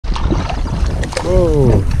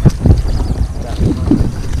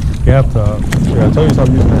gaff top. Yeah, I told you stop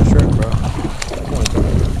using that shrimp, bro.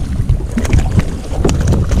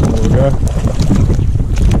 Okay.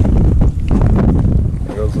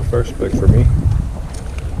 There goes the first pick for me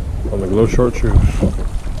on the glow short shoes.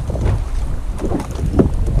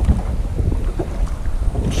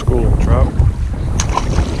 Schooling trout.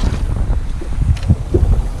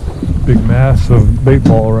 Big massive bait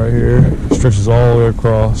ball right here. Stretches all the way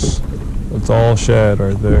across. It's all shad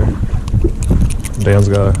right there. Dan's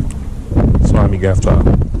got a slimy gaff top.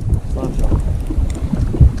 Put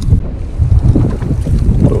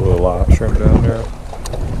a little live shrimp down there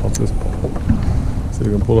off this pole. See if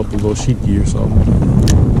we can pull up a little shiki or something.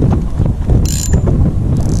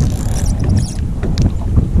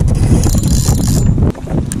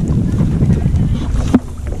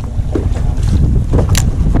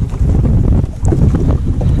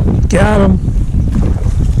 Got him.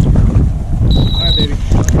 Alright, baby.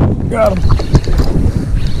 Got him.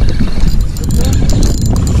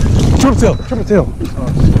 Tripletail. Oh,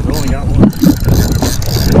 I only got one.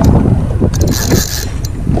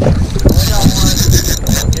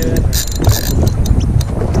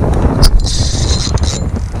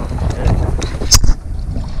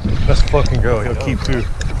 Let's fucking go. He'll keep two.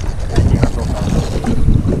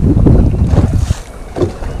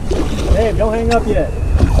 Hey, don't hang up yet.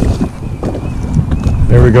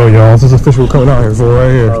 There we go, y'all. This is the fish we're coming out here for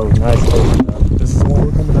right here. Oh, nice. This is what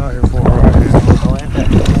we're coming out here for right here.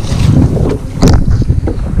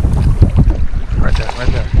 Right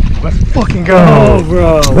there. Let's fucking go. Oh,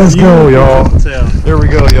 bro. Let's go, y'all. Tell. There we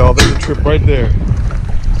go, y'all. There's a trip right there.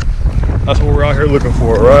 That's what we're out here looking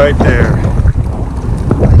for, right there.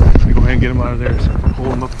 Let me go ahead and get him out of there. So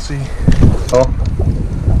pull him up and see. Oh,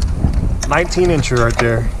 19-incher right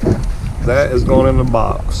there. That is going in the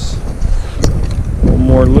box. One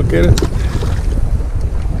more look at it.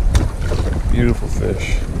 Beautiful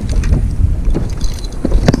fish.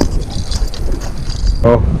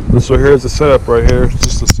 Oh, this right here is the setup right here. It's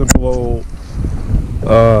just a simple old,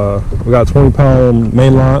 we got a 20-pound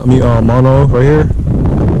mainline, mono right here.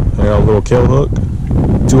 I got a little kill hook,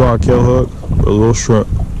 2-hour kill hook with a little shrimp.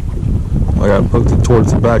 I got hooked it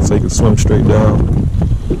towards the back so you can swim straight down.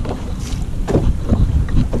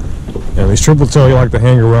 And these tripletail, you like to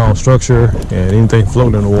hang around structure and anything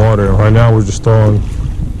floating in the water. And right now we're just throwing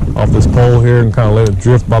off this pole here and kind of let it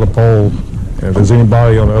drift by the pole. And if there's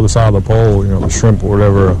anybody on the other side of the pole, you know, the shrimp or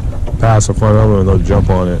whatever, pass in front of them and they'll jump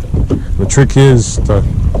on it. The trick is to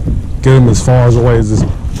get them as far away as this,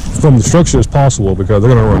 from the structure as possible, because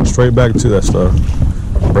they're gonna run straight back to that stuff,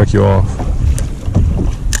 break you off.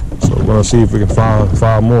 So we're gonna see if we can find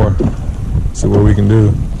 5 more, see what we can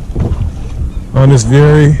do on this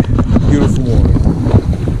very beautiful morning.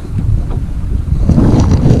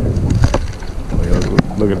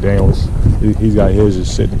 Look at Daniel's. He's got his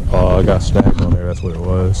just sitting. I got snagged on there. That's what it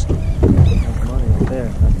was. That's money right there.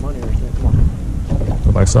 That's money right there. Come on.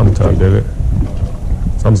 Looked like something tug did it.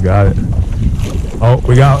 Something's got it. Oh,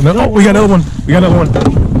 we got another one. We got another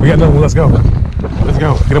one. Let's go. Let's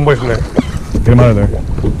go. Get him away from there. Get him out of there.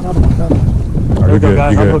 Another one. All right, There we go,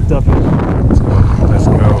 guys. I'm hooked up here. Let's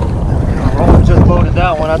go. Roland just loaded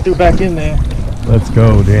that one. I threw back in there. Let's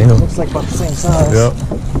go, Daniel. Looks like about the same size.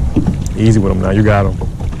 Yep. Easy with him now. You got him.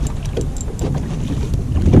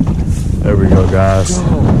 There we go, guys.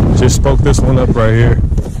 Go. Just spoke this one up right here.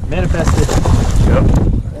 Manifested. Yep.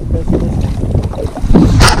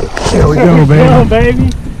 There we go, baby. Go, baby.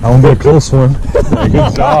 I want to get a close one. Hey,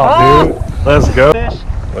 good job, dude. Let's go. Fish.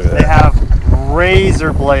 Look at They that. have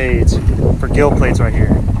razor blades for gill plates right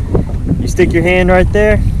here. You stick your hand right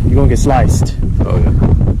there, you're gonna get sliced. Oh yeah.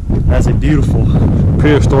 That's a beautiful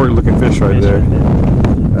Prehistoric looking fish right fish there. right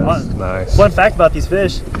there. That's nice. Fun fact about these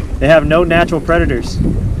fish, they have no natural predators.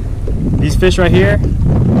 These fish right here,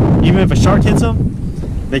 even if a shark hits them,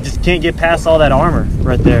 they just can't get past all that armor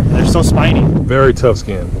right there. They're so spiny. Very tough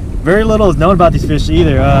skin. Very little is known about these fish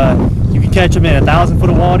either. You can catch them in 1,000 foot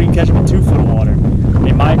of water, you can catch them in 2 foot of water.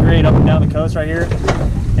 They migrate up and down the coast right here,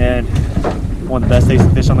 and one of the best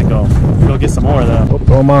tasting fish on the go. Go get some more though. Oh,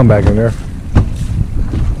 throw mine back in there.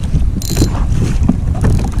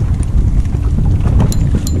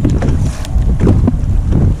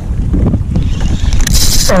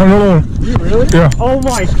 Another one. You really? Yeah. Oh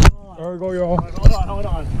my god. There we go, y'all. Hold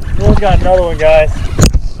on. Roland's got another one, guys.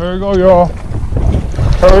 There you go, y'all.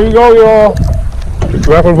 There you go, y'all.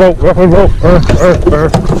 Rapid vote.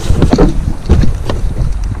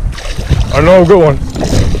 Another good one.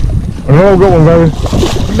 Another good one, baby.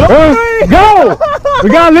 No Let's go! We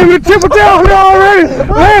got a limited Tripletail here already.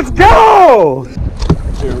 Let's go!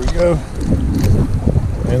 There we go.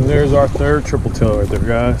 And there's our third Tripletail right there,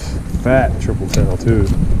 guys. Fat Tripletail too.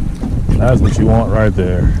 That's what you want right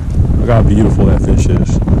there. Look how beautiful that fish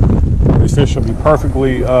is. These fish will be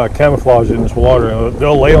perfectly camouflaged in this water, and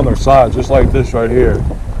they'll lay on their sides just like this right here.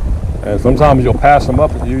 And sometimes you'll pass them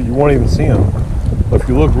up and you won't even see them. But if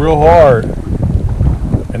you look real hard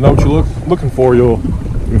and know what you're looking for, you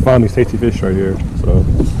can find these tasty fish right here. So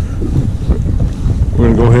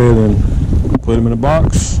we're gonna go ahead and put them in a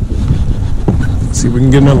box. Let's see if we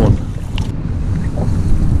can get another one.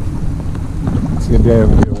 Let's see if Dad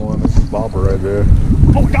can get one. This is Bobber right there.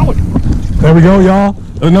 Oh, we got one. There we go, y'all.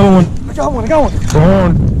 Another one. I got one. I got one. Go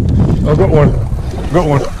on. I got one. Got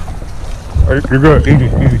one. You're good. Easy,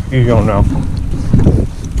 easy, easy on now.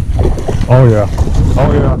 Oh yeah.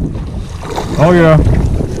 Oh yeah. Oh yeah.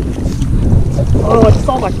 Oh, I just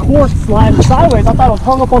saw my cork sliding sideways. I thought it was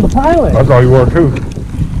hung up on the pilot. I thought you were too.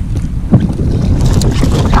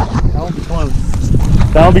 That'll be close.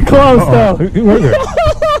 That'll be close though. He went there.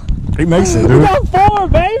 He makes it, dude. We got 4,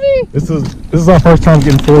 baby. This is our first time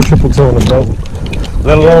getting 4 triple tail in a boat.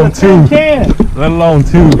 Let alone 2. Can. Let alone 2.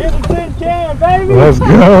 Here's a tin can, baby. Let's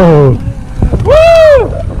go. Woo!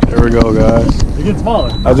 There we go, guys. It gets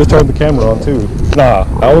smaller. I just turned the camera on too. Nah,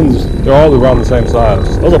 that one's, they're all around the same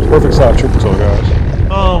size. Those are perfect size triple tail, guys.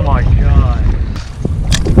 Oh my god.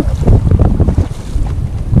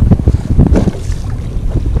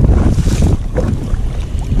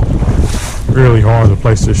 Really hard to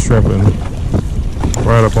place this shrimp in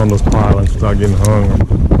right up on those pylons without getting hung.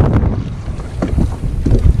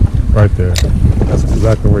 Right there. That's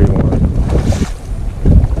exactly where you want it.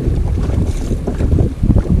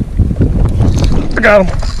 I got him.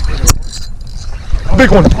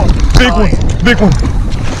 Big one. Big one. Big one.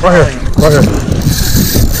 Right here. Right here.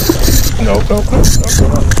 Nope. Nope. Nope.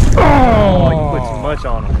 Oh, you put too much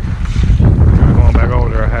on him. Going back over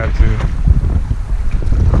there, I had to.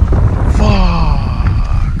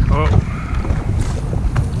 Fuck. Oh.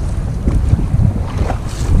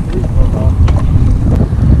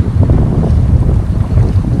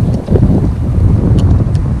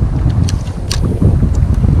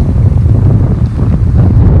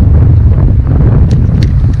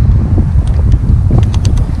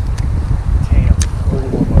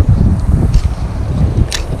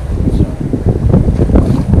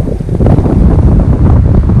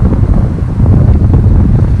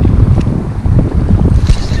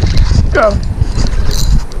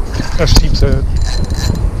 That's sheep's head.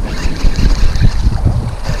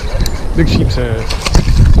 Big sheep's head.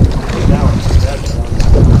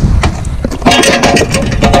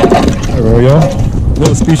 There we go, y'all.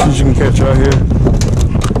 Little species you can catch out here.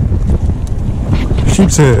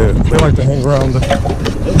 Sheep's head. They like to hang around the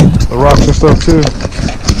rocks and stuff too.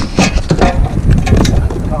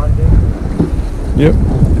 Yep.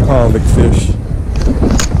 Convict fish.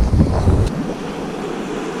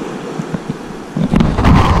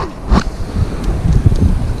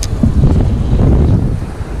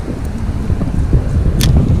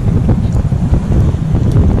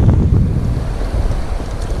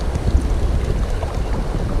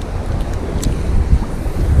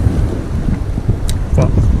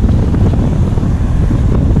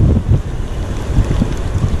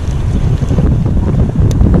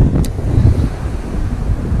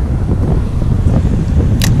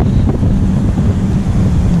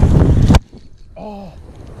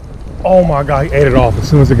 Oh my god, he ate it off as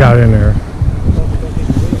soon as it got in there.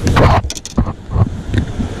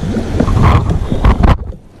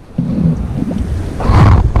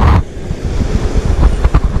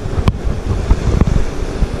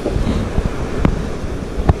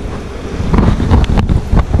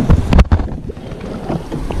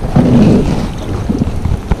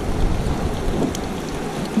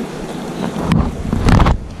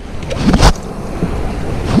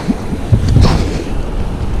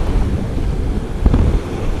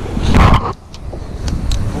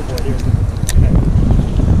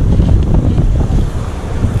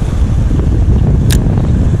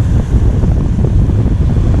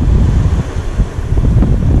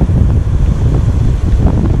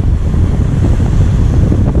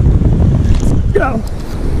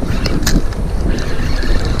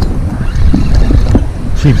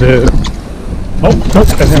 Sheep's head. Oh, nope,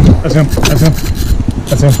 that's him. That's him. That's him.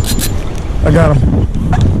 That's him. I got him.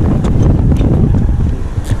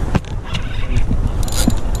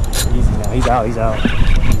 Easy now. He's out. He's out.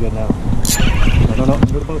 He's good now. No, go to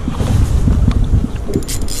the boat.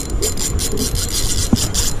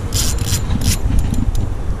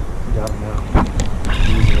 Got him now.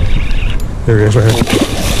 There he is, right here.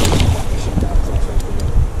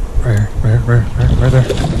 Right here, right there.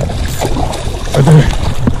 Right there.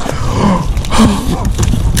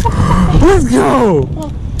 Let's go!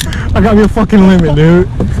 I got me a fucking limit, dude.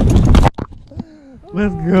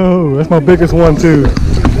 Let's go. That's my biggest one too.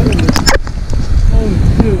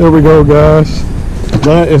 There we go, guys.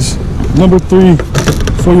 That is number 3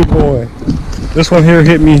 for your boy. This one here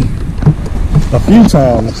hit me a few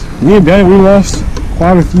times. Me and Danny, we lost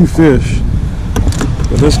quite a few fish.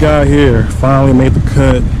 But this guy here finally made the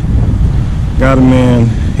cut. Got him in.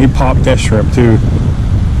 He popped that shrimp too.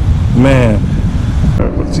 Man.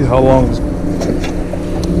 Let's see how long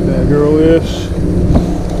that girl is.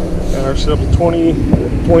 Got ourselves a 20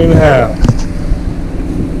 and a half.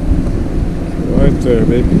 Right there,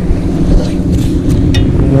 baby.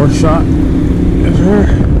 One more shot. There's her.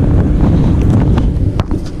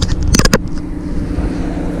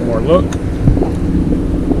 One more look.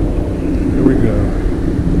 Here we go.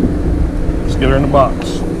 Let's get her in the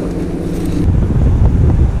box.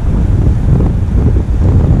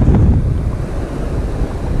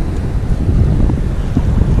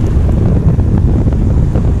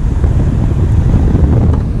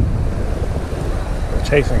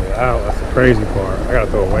 Chasing it out, that's the crazy part. I gotta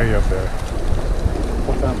throw it way up there.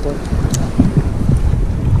 What time, please?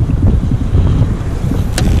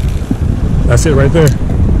 That's it right there.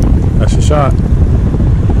 That's your shot.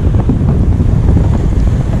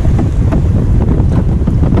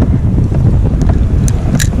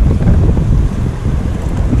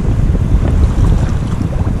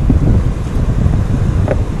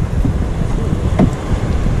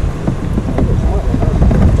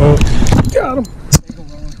 Oh, got him.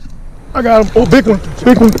 I got him. Oh, big one,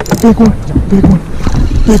 big one, big one, big one,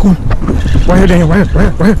 big one. Right here, Daniel. Right here,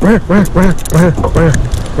 right here, right here, right here, right here,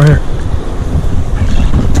 right here,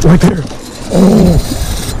 right there. Oh,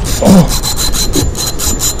 oh.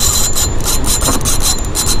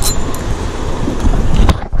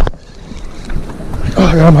 Oh, I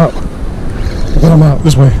got him out. I got him out.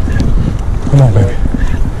 This way. Come on, baby.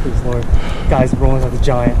 Please, Lord. Guy's rolling like a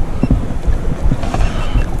giant.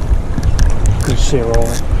 Good shit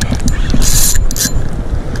rolling.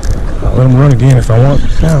 I'll let him run again if I want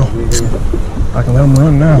now. I can let him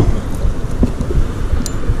run now.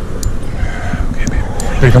 Okay, baby.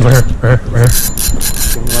 Here he comes right here. Right here. Right here.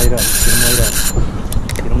 Get him laid up. Get him laid up.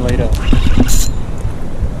 Get him laid up.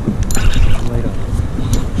 Get him laid up.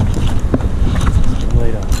 Get him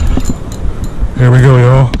laid up. Here we go,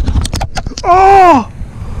 y'all. Oh!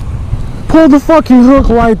 Pull the fucking hook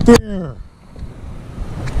right there.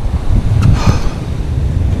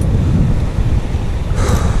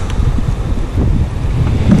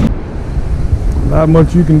 Not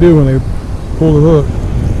much you can do when they pull the hook.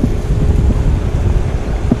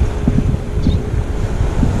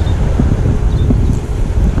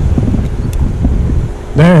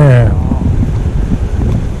 Damn.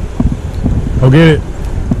 Go get it.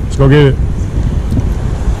 Let's go get it.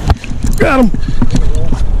 Got him.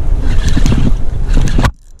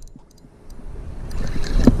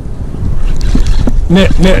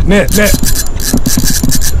 Net.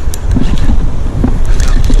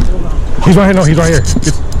 He's right here. No, he's right here.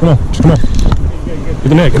 Come on. Just come on. Get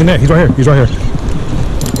the net. He's right here. He's right here.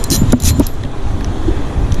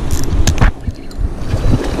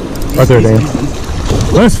 Right there, Dan.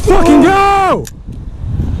 Let's fucking go!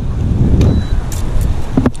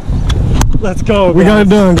 Let's go. We got it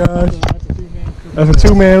done, guys. That's a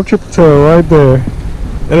 2-man Tripletail right there.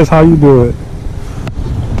 That is how you do it.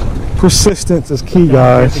 Persistence is key,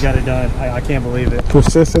 guys. We got it done. I can't believe it.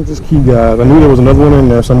 Persistence is key, guys. I knew there was another one in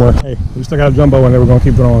there somewhere. Hey, we still got a jumbo in there. We're gonna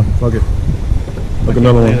keep throwing. Fuck it. Look,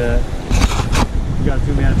 another one. You got a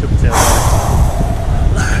 2-man Tripletail.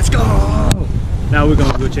 Let's go. Now we're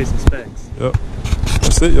gonna go chase some specks. Yep.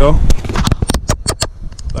 That's it, y'all.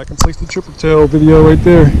 That completes the Tripletail video right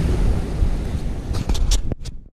there.